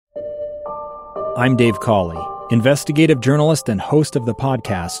I'm Dave Cawley, investigative journalist and host of the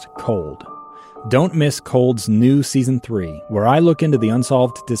podcast Cold. Don't miss Cold's new Season 3, where I look into the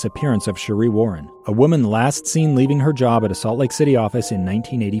unsolved disappearance of Cherie Warren, a woman last seen leaving her job at a Salt Lake City office in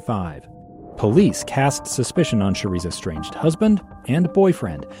 1985. Police cast suspicion on Cherie's estranged husband and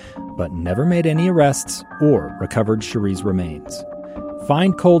boyfriend, but never made any arrests or recovered Cherie's remains.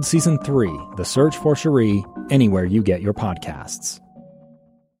 Find Cold Season 3, The Search for Cherie, anywhere you get your podcasts.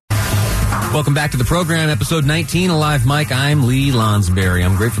 Welcome back to the program, episode 19, Alive Mike. I'm Lee Lonsberry.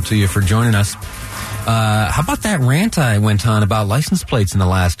 I'm grateful to you for joining us. How about that rant I went on about license plates in the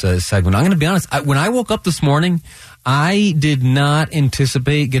last segment? I'm going to be honest. When I woke up this morning, I did not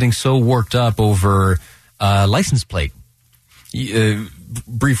anticipate getting so worked up over license plate.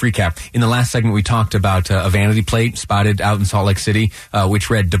 Brief recap. In the last segment, we talked about a vanity plate spotted out in Salt Lake City, which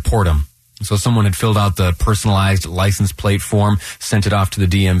read, "Deport 'em." So someone had filled out the personalized license plate form, sent it off to the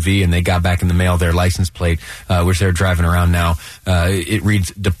DMV, and they got back in the mail their license plate, which they're driving around now. It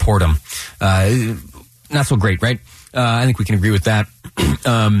reads, "Deport 'em." Not so great, right? I think we can agree with that.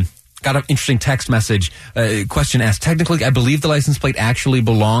 Got an interesting text message. Question asked, technically, I believe the license plate actually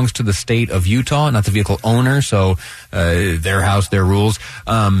belongs to the state of Utah, not the vehicle owner, so their house, their rules.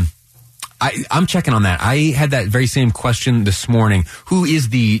 I'm checking on that. I had that very same question this morning. Who is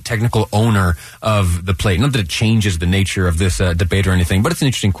the technical owner of the plate? Not that it changes the nature of this debate or anything, but it's an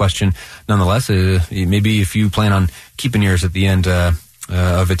interesting question nonetheless. Maybe if you plan on keeping yours at the end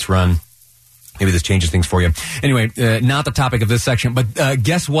of its run, maybe this changes things for you. Anyway, not the topic of this section, but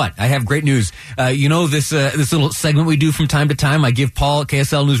guess what? I have great news. You know this little segment we do from time to time? I give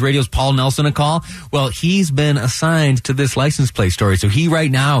KSL News Radio's Paul Nelson a call. Well, he's been assigned to this license plate story. So he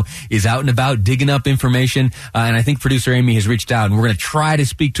right now is out and about digging up information. And I think producer Amy has reached out, and we're going to try to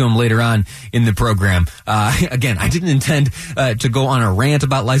speak to him later on in the program. Again, I didn't intend to go on a rant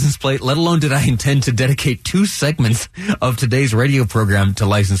about license plate, let alone did I intend to dedicate 2 segments of today's radio program to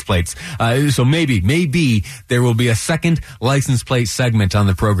license plates. So maybe there will be a second license plate segment on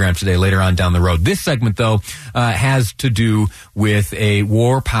the program today later on down the road. This segment, though, has to do with a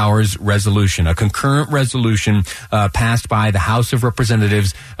war powers resolution, a concurrent resolution passed by the House of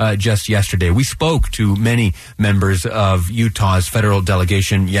Representatives just yesterday. We spoke to many members of Utah's federal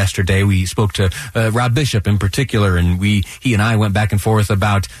delegation yesterday. We spoke to Rob Bishop in particular, and he and I went back and forth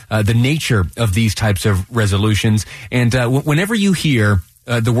about the nature of these types of resolutions. And whenever you hear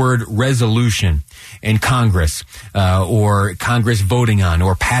the word resolution in Congress, or Congress voting on,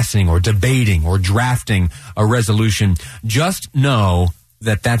 or passing, or debating, or drafting a resolution, just know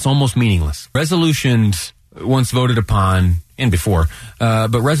that that's almost meaningless. Resolutions, once voted upon, and before,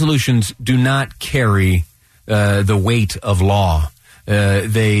 but resolutions do not carry the weight of law.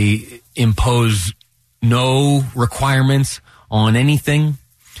 They impose no requirements on anything.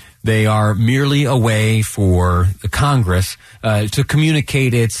 They are merely a way for the Congress to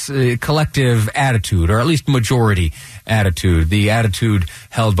communicate its collective attitude, or at least majority attitude, the attitude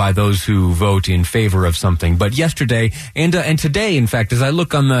held by those who vote in favor of something. But yesterday and today, in fact, as I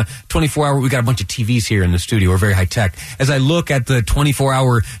look on the 24-hour, we got a bunch of TVs here in the studio. We're very high tech. As I look at the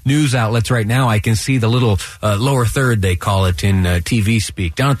 24-hour news outlets right now, I can see the little lower third, they call it in TV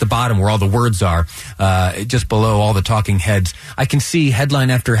speak, down at the bottom where all the words are, just below all the talking heads. I can see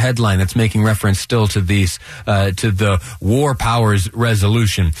headline after headline that's making reference still to these, to the war powers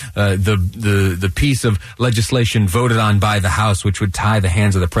resolution, the piece of legislation voted on by the House, which would tie the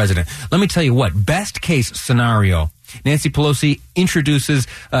hands of the president. Let me tell you what, best case scenario, Nancy Pelosi introduces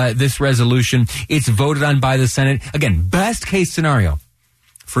this resolution. It's voted on by the Senate. Again, best case scenario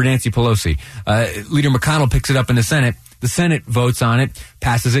for Nancy Pelosi. Leader McConnell picks it up in the Senate. The Senate votes on it,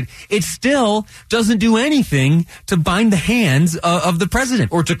 passes it. It still doesn't do anything to bind the hands of the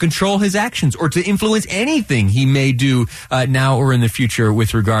president, or to control his actions, or to influence anything he may do now or in the future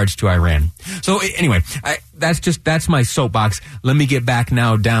with regards to Iran. So anyway, that's my soapbox. Let me get back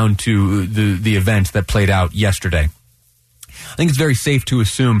now down to the events that played out yesterday. I think it's very safe to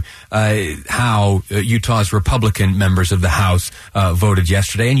assume how Utah's Republican members of the House voted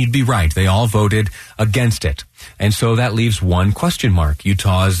yesterday, and you'd be right. They all voted against it. And so that leaves one question mark.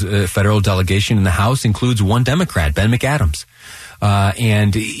 Utah's federal delegation in the House includes one Democrat, Ben McAdams.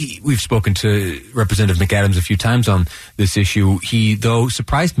 And we've spoken to Representative McAdams a few times on this issue. He, though,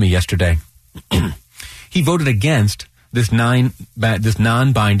 surprised me yesterday. He voted against this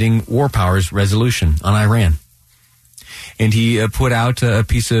non-binding war powers resolution on Iran. And he put out a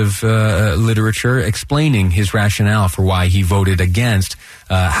piece of literature explaining his rationale for why he voted against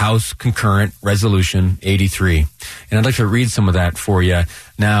House Concurrent Resolution 83. And I'd like to read some of that for you.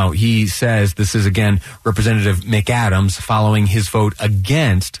 Now, he says, this is again Representative McAdams following his vote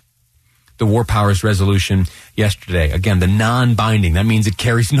against the War Powers resolution yesterday. Again, the non-binding. That means it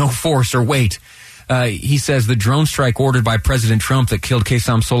carries no force or weight. He says the drone strike ordered by President Trump that killed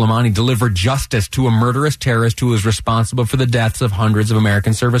Qasem Soleimani delivered justice to a murderous terrorist who was responsible for the deaths of hundreds of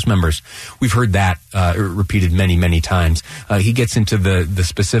American service members. We've heard that repeated many, many times. He gets into the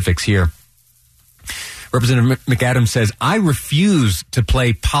specifics here. Representative McAdams says, I refuse to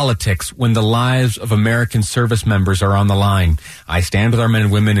play politics when the lives of American service members are on the line. I stand with our men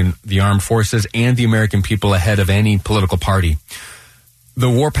and women in the armed forces and the American people ahead of any political party. The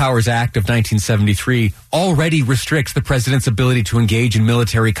War Powers Act of 1973 already restricts the president's ability to engage in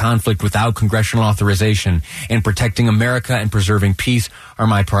military conflict without congressional authorization, and protecting America and preserving peace are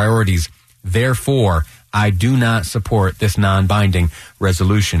my priorities. Therefore, I do not support this non-binding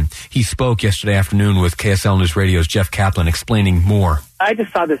resolution. He spoke yesterday afternoon with KSL News Radio's Jeff Kaplan, explaining more. I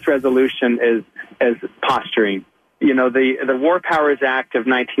just saw this resolution as posturing. You know, the War Powers Act of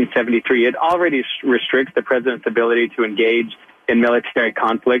 1973, it already restricts the president's ability to engage in military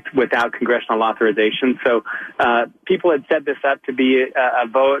conflict without congressional authorization. So people had set this up to be a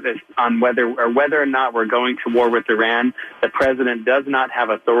vote on whether or not we're going to war with Iran. The president does not have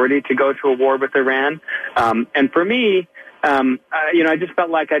authority to go to a war with Iran. And for me, I just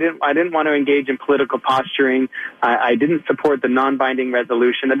felt like I didn't want to engage in political posturing. I didn't support the non-binding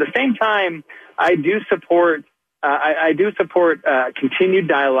resolution. At the same time, I do support continued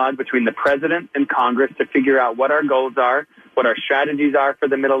dialogue between the president and Congress to figure out what our goals are, what our strategies are for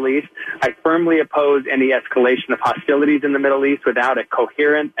the Middle East. I firmly oppose any escalation of hostilities in the Middle East without a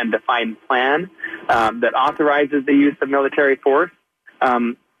coherent and defined plan that authorizes the use of military force.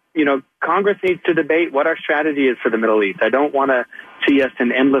 Congress needs to debate what our strategy is for the Middle East. I don't want to see us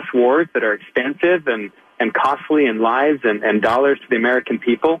in endless wars that are expensive and costly in lives and dollars to the American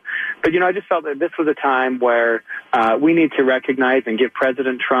people. But, I just felt that this was a time where we need to recognize and give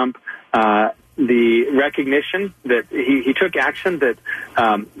President Trump the recognition that he took action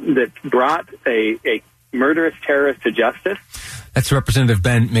that brought a murderous terrorist to justice. That's Representative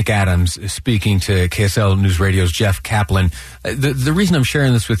Ben McAdams speaking to KSL News Radio's Jeff Kaplan. The reason I'm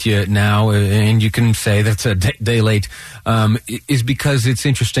sharing this with you now, and you can say that's a day late, is because it's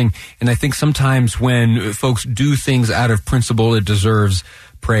interesting. And I think sometimes when folks do things out of principle, it deserves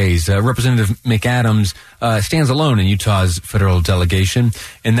praise. Representative McAdams stands alone in Utah's federal delegation,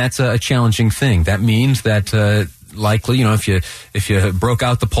 and that's a challenging thing. That means that likely, if you broke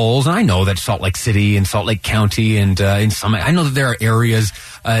out the polls, and I know that Salt Lake City and Salt Lake County and in some, I know that there are areas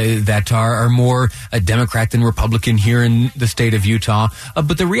that are more Democrat than Republican here in the state of Utah.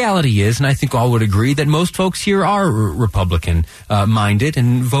 But the reality is, and I think all would agree, that most folks here are Republican minded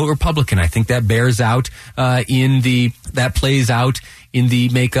and vote Republican. I think that bears out that plays out in the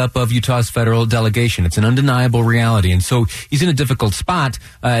makeup of Utah's federal delegation. It's an undeniable reality. And so he's in a difficult spot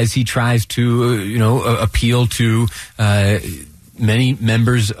as he tries to, appeal to many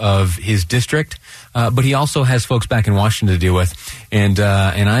members of his district. But he also has folks back in Washington to deal with. And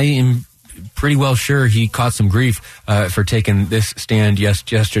I am pretty well sure he caught some grief for taking this stand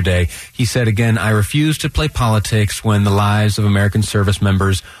yesterday. He said, again, I refuse to play politics when the lives of American service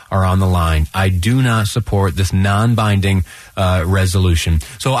members are on the line. I do not support this non-binding resolution.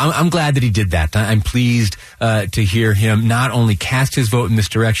 So I'm glad that he did that. I'm pleased to hear him not only cast his vote in this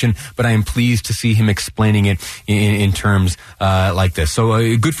direction, but I am pleased to see him explaining it in terms like this.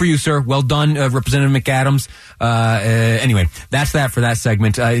 So good for you, sir. Well done, Representative McAdams. Anyway, that's that for that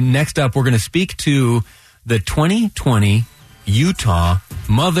segment. Next up, we're going to speak to the 2020 Utah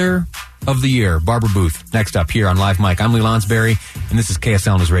Mother of the Year, Barbara Booth. Next up here on Live Mike. I'm Lee Lonsberry, and this is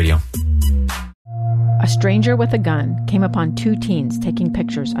KSL News Radio. A stranger with a gun came upon two teens taking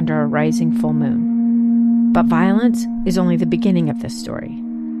pictures under a rising full moon. But violence is only the beginning of this story.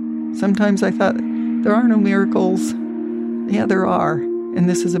 Sometimes I thought, there are no miracles. Yeah, there are, and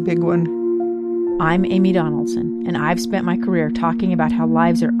this is a big one. I'm Amy Donaldson, and I've spent my career talking about how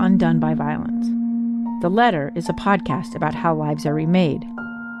lives are undone by violence. The Letter is a podcast about how lives are remade.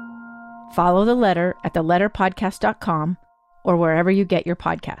 Follow The Letter at theletterpodcast.com or wherever you get your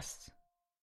podcasts.